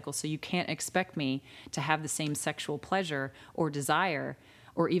response cycle, so you can't expect me to have the same sexual pleasure or desire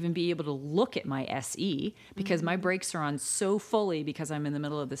or even be able to look at my SE because my brakes are on so fully because I'm in the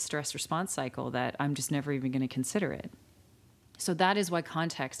middle of the stress response cycle that I'm just never even going to consider it. So that is why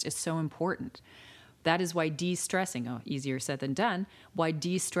context is so important. That is why de-stressing, easier said than done, why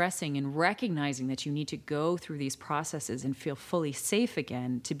de-stressing and recognizing that you need to go through these processes and feel fully safe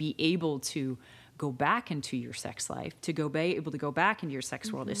again to be able to go back into your sex life, to be able to go back into your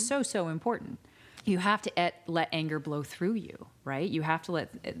sex world is so, so important. You have to let anger blow through you, right? You have to let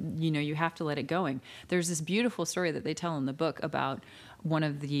it going. There's this beautiful story that they tell in the book about one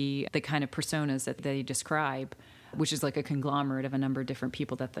of the kind of personas that they describe, which is like a conglomerate of a number of different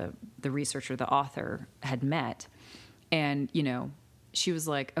people that the researcher, the author, had met. And, she was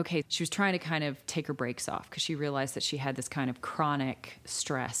like, okay, she was trying to kind of take her brakes off because she realized that she had this kind of chronic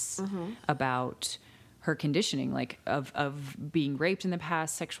stress about her conditioning, like of being raped in the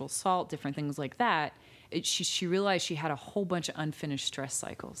past, sexual assault, different things like that. She realized she had a whole bunch of unfinished stress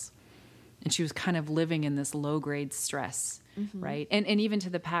cycles. And she was kind of living in this low-grade stress, right? And even to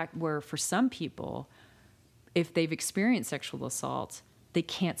the fact where for some people, if they've experienced sexual assault, they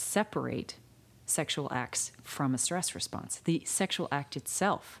can't separate sexual acts from a stress response. The sexual act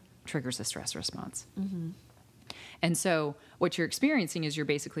itself triggers a stress response. And so what you're experiencing is you're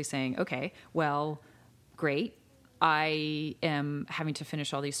basically saying, okay, well, great. I am having to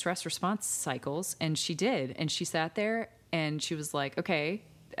finish all these stress response cycles. And she did. And she sat there and she was like, okay,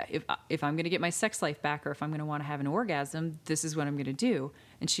 if I'm going to get my sex life back or if I'm going to want to have an orgasm, this is what I'm going to do.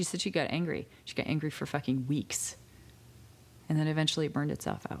 And she said she got angry. She got angry for fucking weeks. And then eventually it burned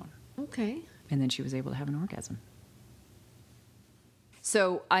itself out. Okay. And then she was able to have an orgasm.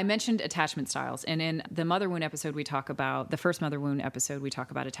 So I mentioned attachment styles. And in the mother wound episode, the first mother wound episode, we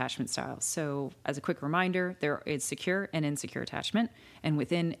talk about attachment styles. So as a quick reminder, there is secure and insecure attachment. And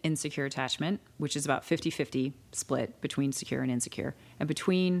within insecure attachment, which is about 50-50 split between secure and insecure, and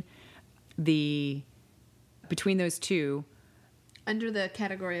between those two. Under the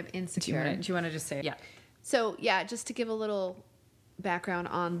category of insecure. Do you want to just say it? Yeah. So, just to give a little background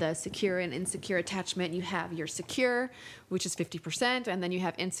on the secure and insecure attachment, you have your secure, which is 50%, and then you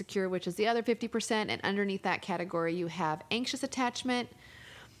have insecure, which is the other 50%, and underneath that category you have anxious attachment,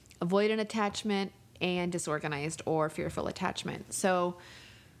 avoidant attachment, and disorganized or fearful attachment. So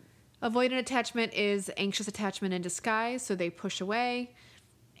avoidant attachment is anxious attachment in disguise, so they push away.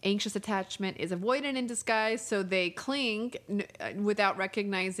 Anxious attachment is avoidant in disguise, so they cling without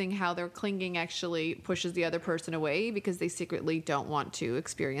recognizing how their clinging actually pushes the other person away because they secretly don't want to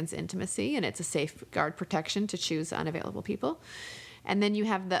experience intimacy, and it's a safeguard protection to choose unavailable people. And then you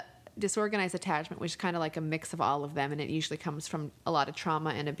have the disorganized attachment, which is kind of like a mix of all of them, and it usually comes from a lot of trauma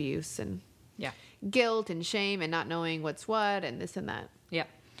and abuse and guilt and shame and not knowing what's what and this and that. Yeah.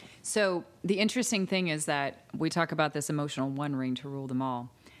 So the interesting thing is that we talk about this emotional one ring to rule them all.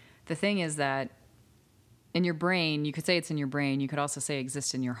 The thing is that in your brain, you could say it's in your brain. You could also say it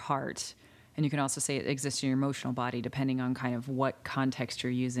exists in your heart. And you can also say it exists in your emotional body, depending on kind of what context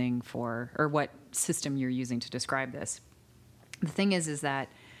you're using or what system you're using to describe this. The thing is that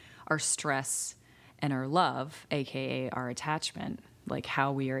our stress and our love, AKA our attachment, like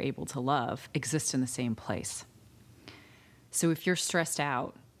how we are able to love, exist in the same place. So if you're stressed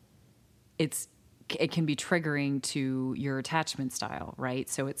out, it can be triggering to your attachment style, right?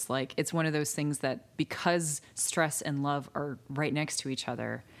 So it's one of those things that because stress and love are right next to each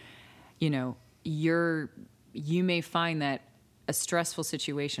other, you may find that a stressful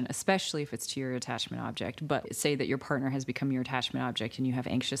situation, especially if it's to your attachment object, but say that your partner has become your attachment object and you have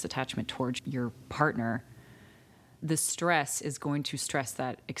anxious attachment towards your partner, the stress is going to stress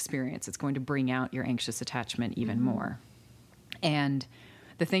that experience. It's going to bring out your anxious attachment even more. And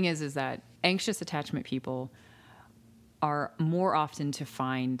the thing is that anxious attachment people are more often to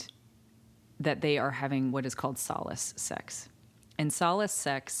find that they are having what is called solace sex. And solace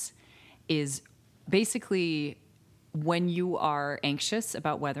sex is basically when you are anxious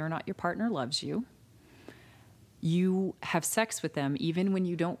about whether or not your partner loves you, you have sex with them even when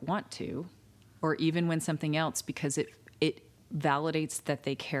you don't want to, or even when something else, because validates that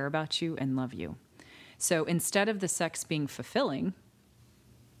they care about you and love you. So instead of the sex being fulfilling,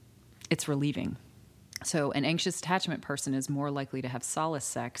 it's relieving. So an anxious attachment person is more likely to have solace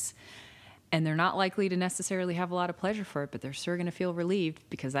sex, and they're not likely to necessarily have a lot of pleasure for it, but they're sure going to feel relieved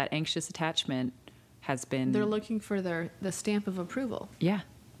because that anxious attachment has been... They're looking for the stamp of approval. Yeah.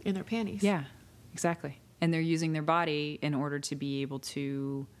 In their panties. Yeah, exactly. And they're using their body in order to be able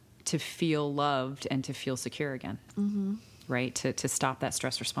to feel loved and to feel secure again, right? To stop that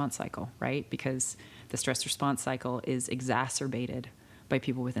stress response cycle, right? Because the stress response cycle is exacerbated by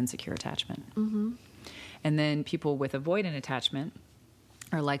people with insecure attachment. And then people with avoidant attachment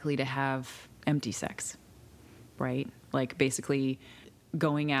are likely to have empty sex, right? Like basically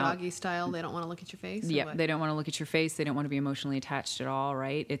going out. Doggy style, they don't want to look at your face? Yeah, they don't want to look at your face. They don't want to be emotionally attached at all,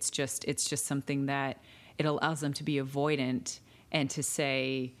 right? It's just something that it allows them to be avoidant and to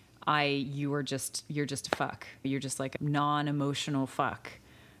say, you're just a fuck. You're just like a non-emotional fuck,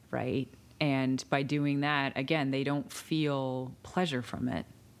 right? And by doing that, again, they don't feel pleasure from it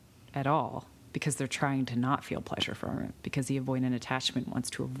at all because they're trying to not feel pleasure from it because the avoidant attachment wants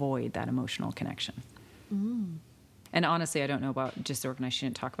to avoid that emotional connection. And honestly, I don't know about disorganized. She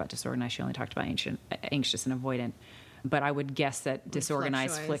didn't talk about disorganized. She only talked about anxious and avoidant. But I would guess that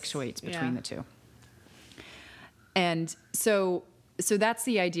disorganized fluctuates between the two. And so that's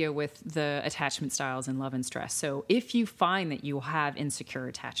the idea with the attachment styles in love and stress. So if you find that you have insecure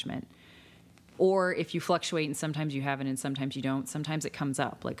attachment, or if you fluctuate and sometimes you have it and sometimes you don't, sometimes it comes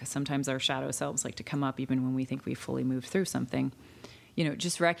up. Like sometimes our shadow selves like to come up even when we think we fully moved through something.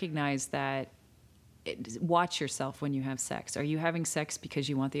 Just recognize that. Watch yourself when you have sex. Are you having sex because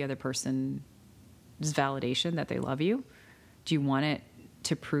you want the other person's validation that they love you? Do you want it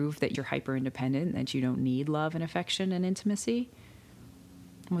to prove that you're hyper independent, that you don't need love and affection and intimacy?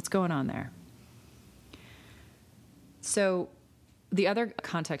 What's going on there? So the other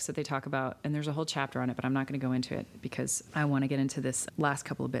context that they talk about, and there's a whole chapter on it, but I'm not going to go into it because I want to get into this last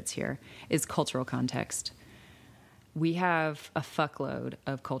couple of bits here, is cultural context. We have a fuckload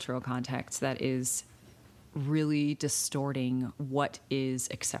of cultural context that is really distorting what is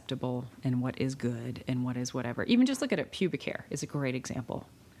acceptable and what is good and what is whatever. Even just look at it, pubic hair is a great example.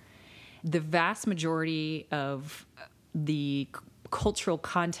 The vast majority of the cultural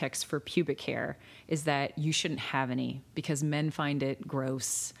context for pubic hair is that you shouldn't have any because men find it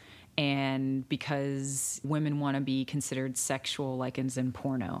gross and because women want to be considered sexual like as in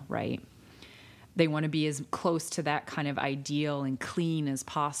porno, right? They want to be as close to that kind of ideal and clean as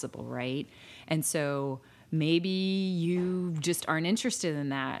possible, right? And so maybe you just aren't interested in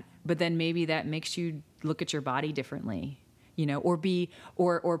that, but then maybe that makes you look at your body differently,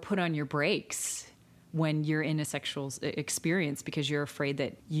 or put on your brakes when you're in a sexual experience because you're afraid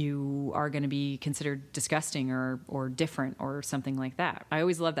that you are going to be considered disgusting or different or something like that. I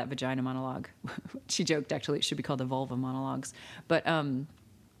always love that vagina monologue. She joked, actually, it should be called the vulva monologues. But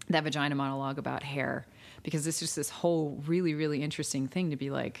that vagina monologue about hair, because it's just this whole really, really interesting thing to be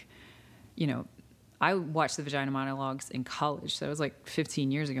like, I watched the vagina monologues in college, so it was like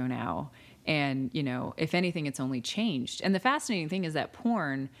 15 years ago now. And, if anything, it's only changed. And the fascinating thing is that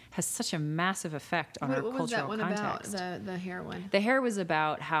porn has such a massive effect on our cultural context. What was that one about, the hair one? The hair was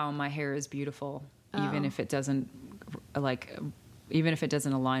about how my hair is beautiful, even if it doesn't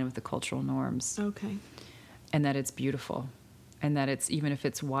align with the cultural norms. Okay. And that it's beautiful. And that it's, even if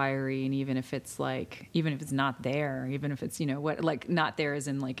it's wiry and even if it's not there, even if it's, not there as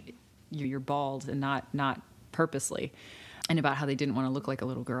in like you're bald and not purposely. And about how they didn't want to look like a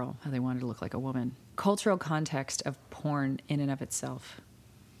little girl, how they wanted to look like a woman. Cultural context of porn in and of itself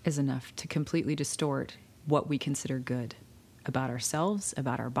is enough to completely distort what we consider good about ourselves,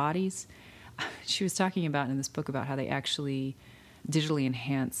 about our bodies. She was talking about in this book about how they actually digitally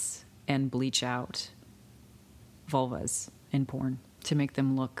enhance and bleach out vulvas in porn to make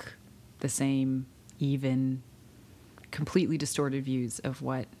them look the same, even, completely distorted views of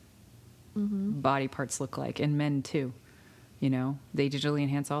what body parts look like, and men too. They digitally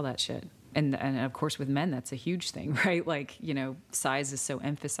enhance all that shit. And of course with men, that's a huge thing, right? Like, size is so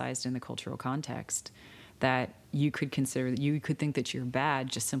emphasized in the cultural context that you could think that you're bad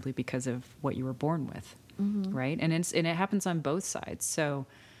just simply because of what you were born with, right? And it happens on both sides. So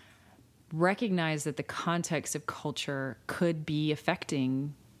recognize that the context of culture could be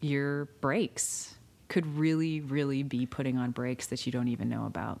affecting your brakes, could really, really be putting on brakes that you don't even know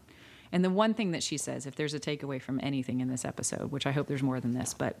about. And the one thing that she says, if there's a takeaway from anything in this episode, which I hope there's more than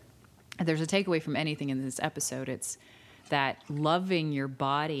this, but if there's a takeaway from anything in this episode, it's that loving your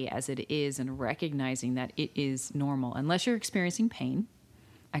body as it is and recognizing that it is normal. Unless you're experiencing pain,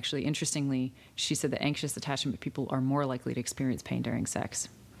 Actually, interestingly, she said that anxious attachment people are more likely to experience pain during sex,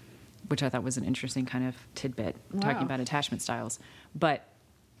 which I thought was an interesting kind of tidbit, talking about attachment styles. But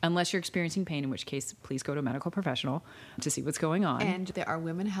unless you're experiencing pain, in which case, please go to a medical professional to see what's going on. And there are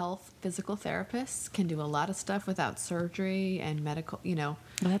women health physical therapists, can do a lot of stuff without surgery and medical,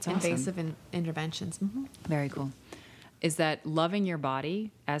 that's awesome. invasive interventions. Mm-hmm. Very cool. Is that loving your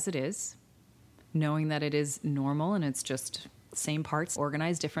body as it is, knowing that it is normal and it's just same parts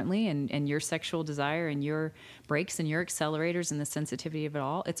organized differently, and your sexual desire and your brakes and your accelerators and the sensitivity of it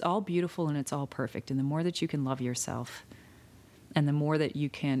all, it's all beautiful and it's all perfect. And the more that you can love yourself and the more that you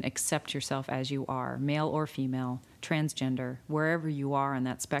can accept yourself as you are, male or female, transgender, wherever you are on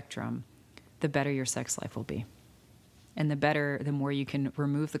that spectrum, the better your sex life will be. And the more you can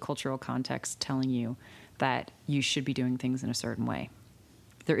remove the cultural context telling you that you should be doing things in a certain way.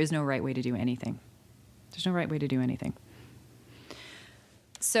 There is no right way to do anything. There's no right way to do anything.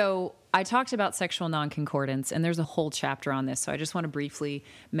 So I talked about sexual non-concordance, and there's a whole chapter on this, so I just want to briefly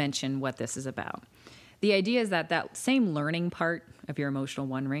mention what this is about. The idea is that same learning part of your emotional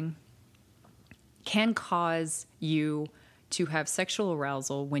one ring can cause you to have sexual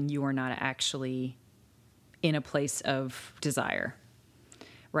arousal when you are not actually in a place of desire,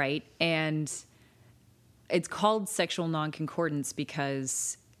 right? And it's called sexual non-concordance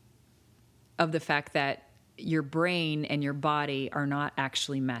because of the fact that your brain and your body are not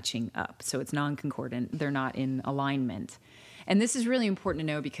actually matching up. So it's non-concordant. They're not in alignment. And this is really important to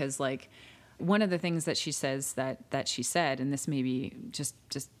know because, like, one of the things that she says that she said, and this may be just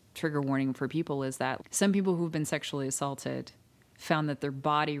trigger warning for people, is that some people who've been sexually assaulted found that their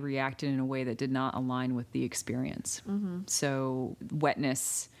body reacted in a way that did not align with the experience. Mm-hmm. So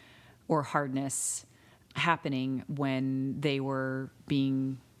wetness or hardness happening when they were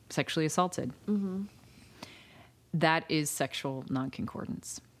being sexually assaulted. Mm-hmm. That is sexual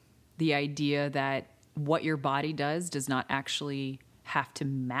non-concordance. The idea that what your body does not actually have to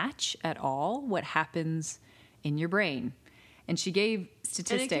match at all what happens in your brain. And she gave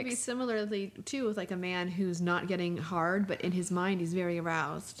statistics. And it could be similarly, too, with like a man who's not getting hard, but in his mind he's very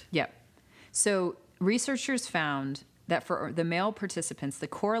aroused. Yep. So researchers found that for the male participants, the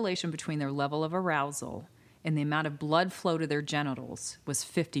correlation between their level of arousal and the amount of blood flow to their genitals was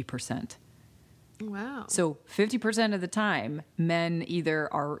 50%. Wow. So 50% of the time, men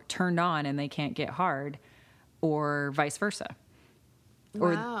either are turned on and they can't get hard, or vice versa.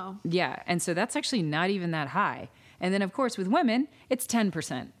 Wow. Yeah. And so that's actually not even that high. And then, of course, with women, it's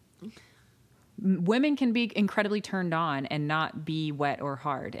 10%. Women can be incredibly turned on and not be wet or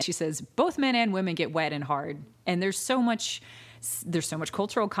hard. She says both men and women get wet and hard. And there's so much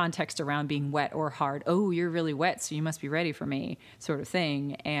cultural context around being wet or hard. Oh, you're really wet, so you must be ready for me, sort of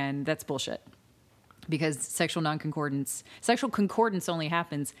thing. And that's bullshit. Because sexual concordance only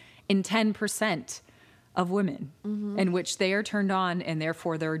happens in 10% of women, in which they are turned on and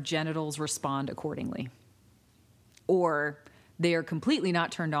therefore their genitals respond accordingly. Or they are completely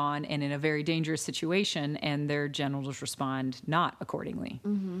not turned on and in a very dangerous situation and their genitals respond not accordingly.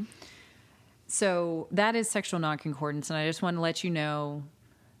 Mm-hmm. So that is sexual non-concordance, and I just want to let you know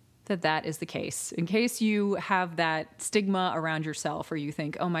that is the case. In case you have that stigma around yourself, or you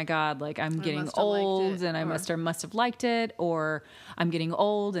think, oh my God, like I'm getting old and I must have liked it, or I'm getting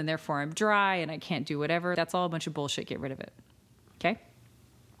old and therefore I'm dry and I can't do whatever. That's all a bunch of bullshit. Get rid of it. Okay?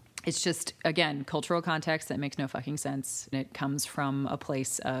 It's just, again, cultural context that makes no fucking sense. And it comes from a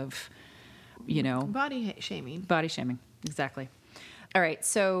place of, body shaming. Body shaming. Exactly. All right.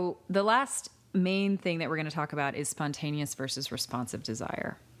 So the last main thing that we're going to talk about is spontaneous versus responsive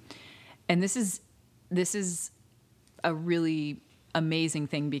desire. And this is a really amazing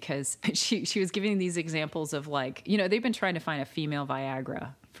thing because she was giving these examples of, like, they've been trying to find a female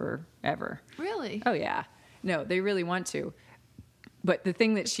Viagra forever. Really? Oh, yeah. No, they really want to. But the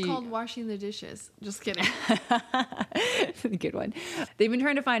thing that it's called washing the dishes. Just kidding. Good one. They've been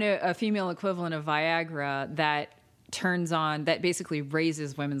trying to find a female equivalent of Viagra that turns on, that basically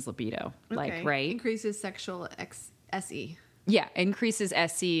raises women's libido. Okay. Like, right? Increases sexual SE. Yeah, increases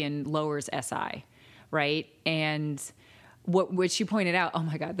SE and lowers SI, right? And what she pointed out, oh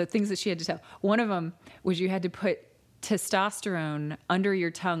my God, the things that she had to tell. One of them was you had to put testosterone under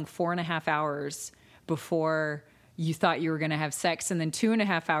your tongue 4.5 hours before you thought you were going to have sex, and then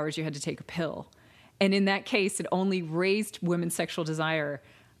 2.5 hours you had to take a pill. And in that case, it only raised women's sexual desire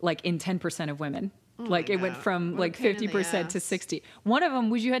like in 10% of women. Oh, like it went from like 50% to 60%. One of them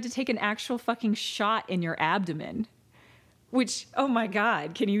was you had to take an actual fucking shot in your abdomen. Which, oh my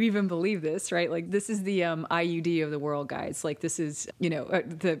God, can you even believe this, right? Like, this is the IUD of the world, guys. Like, this is,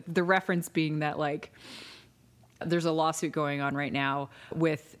 the reference being that, like, There's a lawsuit going on right now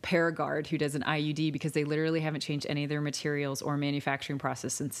with Paragard, who does an IUD, because they literally haven't changed any of their materials or manufacturing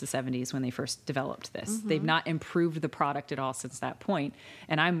process since the 70s when they first developed this. They've not improved the product at all since that point.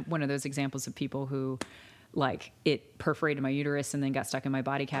 And I'm one of those examples of people who, like, it perforated my uterus and then got stuck in my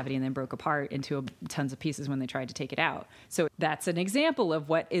body cavity and then broke apart into tons of pieces when they tried to take it out. So that's an example of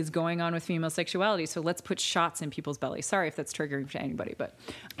what is going on with female sexuality. So let's put shots in people's bellies. Sorry if that's triggering to anybody, but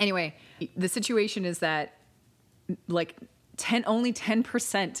anyway, the situation is that like only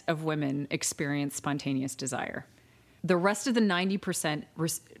 10% of women experience spontaneous desire. The rest of the 90%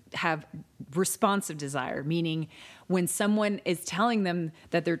 have responsive desire, meaning when someone is telling them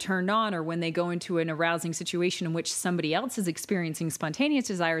that they're turned on, or when they go into an arousing situation in which somebody else is experiencing spontaneous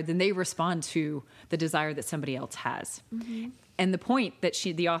desire, then they respond to the desire that somebody else has. And the point that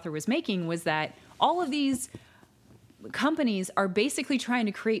the author was making was that all of these companies are basically trying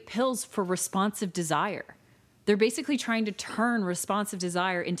to create pills for responsive desire. They're basically trying to turn responsive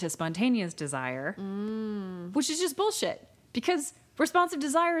desire into spontaneous desire, which is just bullshit, because responsive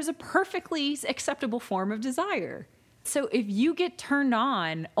desire is a perfectly acceptable form of desire. So if you get turned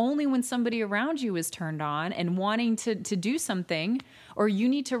on only when somebody around you is turned on and wanting to do something, or you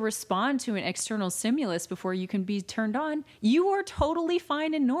need to respond to an external stimulus before you can be turned on, you are totally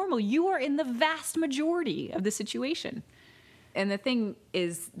fine and normal. You are in the vast majority of the situation. And the thing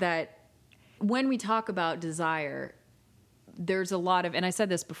is that when we talk about desire, there's a lot of, and I said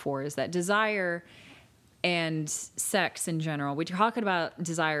this before, is that desire and sex in general, we're talking about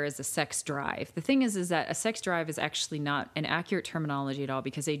desire as a sex drive. The thing is that a sex drive is actually not an accurate terminology at all,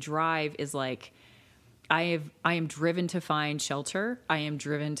 because a drive is like, I am driven to find shelter. I am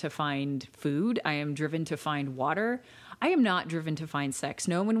driven to find food. I am driven to find water. I am not driven to find sex.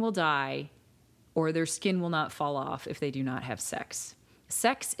 No one will die or their skin will not fall off if they do not have sex.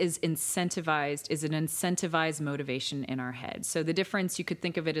 Sex is an incentivized motivation in our head. So the difference, you could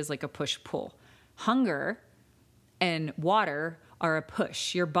think of it as like a push-pull. Hunger and water are a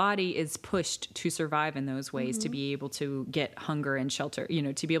push. Your body is pushed to survive in those ways, to be able to get hunger and shelter,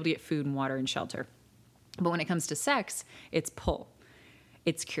 to be able to get food and water and shelter. But when it comes to sex, it's pull.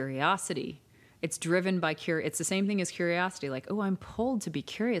 It's curiosity. It's driven by it's the same thing as curiosity. Like, oh, I'm pulled to be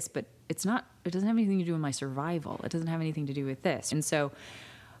curious, but it doesn't have anything to do with my survival. It doesn't have anything to do with this. And so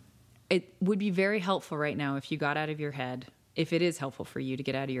it would be very helpful right now if you got out of your head, if it is helpful for you to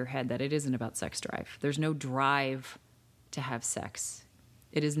get out of your head, that it isn't about sex drive. There's no drive to have sex.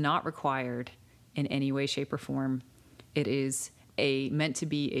 It is not required in any way, shape, or form. It is meant to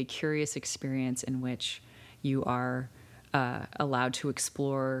be a curious experience in which you are allowed to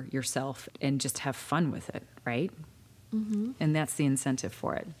explore yourself and just have fun with it, right? And that's the incentive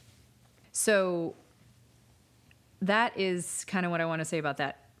for it. So that is kind of what I want to say about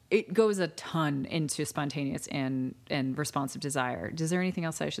that. It goes a ton into spontaneous and responsive desire. Is there anything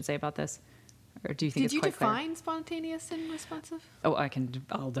else I should say about this? Or do you think it's quite clear? Did you define spontaneous and responsive? Oh,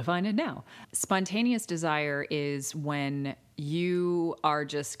 I'll define it now. Spontaneous desire is when you are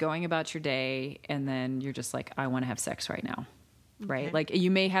just going about your day and then you're just like, I want to have sex right now. Right? Okay. Like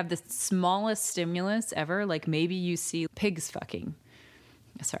you may have the smallest stimulus ever. Like maybe you see pigs fucking.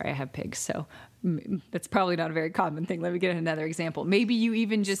 Sorry, I have pigs, so that's probably not a very common thing. Let me get another example. Maybe you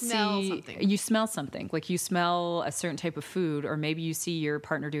even just you smell something, like you smell a certain type of food, or maybe you see your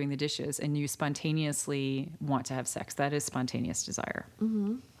partner doing the dishes and you spontaneously want to have sex. That is spontaneous desire,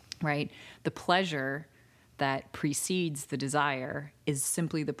 right? The pleasure that precedes the desire is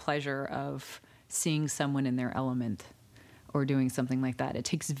simply the pleasure of seeing someone in their element or doing something like that. It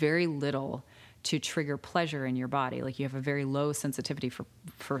takes very little to trigger pleasure in your body. Like you have a very low sensitivity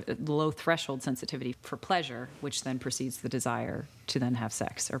for low threshold sensitivity for pleasure, which then precedes the desire to then have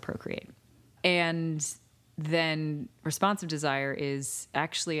sex or procreate. And then responsive desire is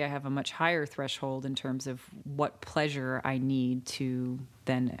actually, I have a much higher threshold in terms of what pleasure I need to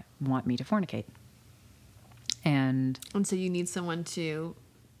then want me to fornicate. And so you need someone to...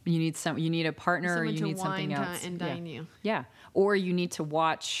 You need a partner, or you need something else. Someone to wine and dine you. Yeah. Or you need to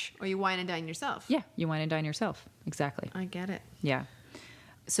watch. Or you wine and dine yourself. Yeah, you wine and dine yourself. Exactly. I get it. Yeah.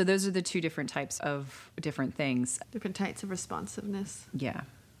 So those are the two different types of different things. Different types of responsiveness. Yeah.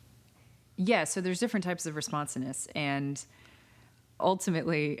 Yeah, so there's different types of responsiveness. And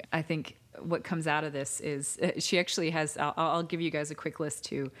ultimately, I think what comes out of this is she actually has, I'll give you guys a quick list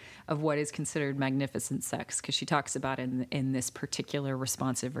too of what is considered magnificent sex, because she talks about it in this particular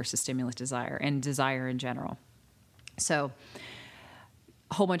responsive versus stimulus desire and desire in general. So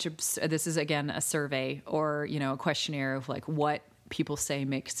a whole bunch of, this is again a survey or, a questionnaire of like what people say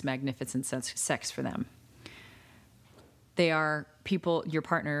makes magnificent sex for them. They are people, your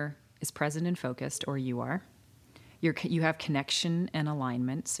partner is present and focused, or you are. You have connection and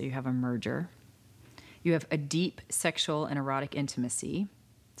alignment, so you have a merger. You have a deep sexual and erotic intimacy,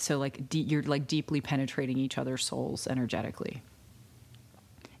 so like you're like deeply penetrating each other's souls energetically.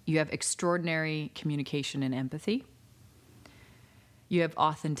 You have extraordinary communication and empathy. You have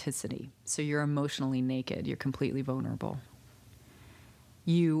authenticity, so you're emotionally naked, you're completely vulnerable.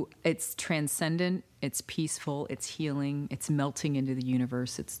 It's transcendent, it's peaceful, it's healing, it's melting into the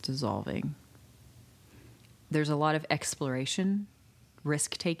universe, it's dissolving. There's a lot of exploration,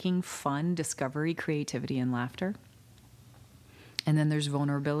 risk-taking, fun, discovery, creativity, and laughter. And then there's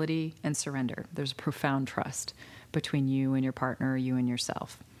vulnerability and surrender. There's a profound trust between you and your partner, you and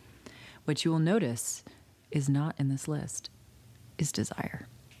yourself. What you will notice is not in this list is desire.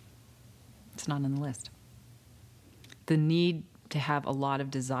 It's not on the list. The need to have a lot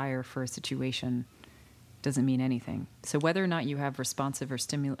of desire for a situation doesn't mean anything. So whether or not you have responsive or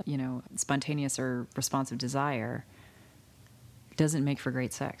spontaneous or responsive desire doesn't make for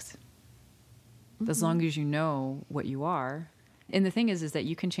great sex. As long as you know what you are. And the thing is that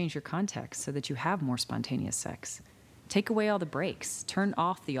you can change your context so that you have more spontaneous sex. Take away all the breaks, turn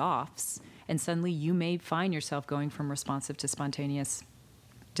off the offs, and suddenly you may find yourself going from responsive to spontaneous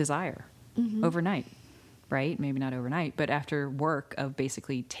desire overnight, right? Maybe not overnight, but after work of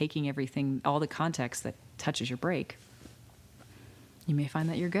basically taking everything, all the context that touches your break, you may find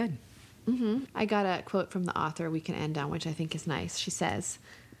that you're good. I got a quote from the author we can end on, which I think is nice. She says,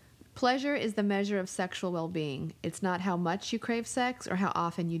 "Pleasure is the measure of sexual well-being. It's not how much you crave sex or how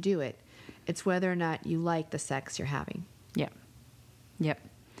often you do it. It's whether or not you like the sex you're having." Yep.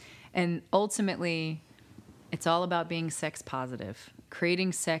 And ultimately, it's all about being sex positive,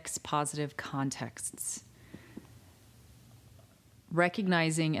 creating sex positive contexts.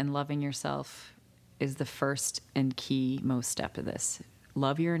 Recognizing and loving yourself is the first and key most step of this.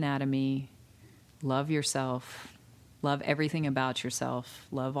 Love your anatomy, love yourself, love everything about yourself,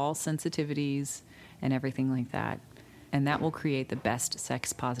 love all sensitivities and everything like that. And that will create the best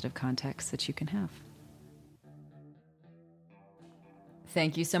sex positive context that you can have.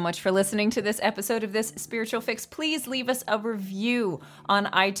 Thank you so much for listening to this episode of This Spiritual Fix. Please leave us a review on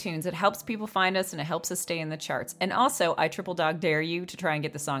iTunes. It helps people find us and it helps us stay in the charts. And also, I triple dog dare you to try and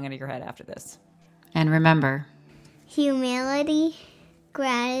get the song out of your head after this. And remember, humility,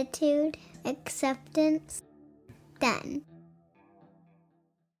 gratitude, acceptance, done.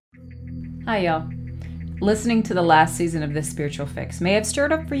 Hi, y'all. Listening to the last season of This Spiritual Fix may have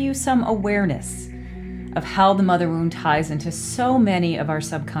stirred up for you some awareness of how the mother wound ties into so many of our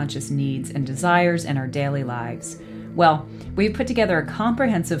subconscious needs and desires in our daily lives. Well, we've put together a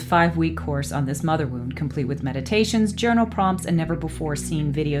comprehensive 5-week course on this mother wound, complete with meditations, journal prompts, and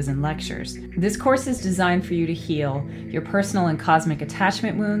never-before-seen videos and lectures. This course is designed for you to heal your personal and cosmic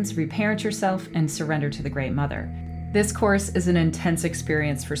attachment wounds, reparent yourself, and surrender to the Great Mother. This course is an intense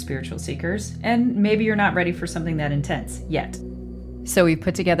experience for spiritual seekers, and maybe you're not ready for something that intense yet. So we've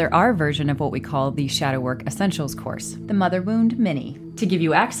put together our version of what we call the Shadow Work Essentials course, the Mother Wound Mini, to give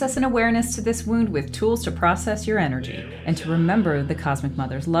you access and awareness to this wound with tools to process your energy and to remember the Cosmic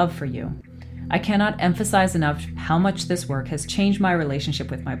Mother's love for you. I cannot emphasize enough how much this work has changed my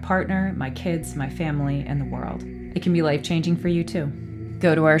relationship with my partner, my kids, my family, and the world. It can be life-changing for you too.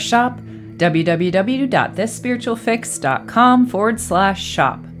 Go to our shop,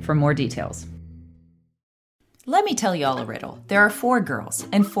 www.thisspiritualfix.com/shop for more details. Let me tell you all a riddle. There are 4 girls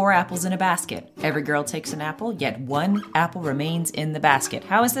and 4 apples in a basket. Every girl takes an apple, yet 1 apple remains in the basket.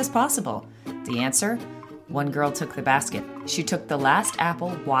 How is this possible? The answer? 1 girl took the basket. She took the last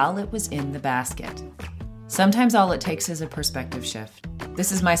apple while it was in the basket. Sometimes all it takes is a perspective shift.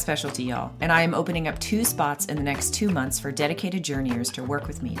 This is my specialty, y'all, and I am opening up 2 spots in the next 2 months for dedicated journeyers to work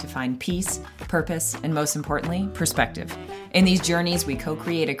with me to find peace, purpose, and most importantly, perspective. In these journeys, we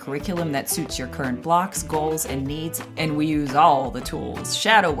co-create a curriculum that suits your current blocks, goals, and needs, and we use all the tools: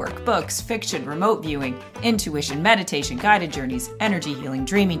 shadow work, books, fiction, remote viewing, intuition, meditation, guided journeys, energy healing,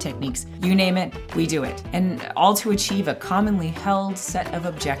 dreaming techniques, you name it, we do it, and all to achieve a commonly held set of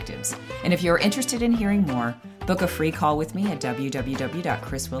objectives. And if you're interested in hearing more, book a free call with me at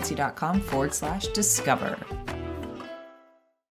www.chriswiltsey.com/discover.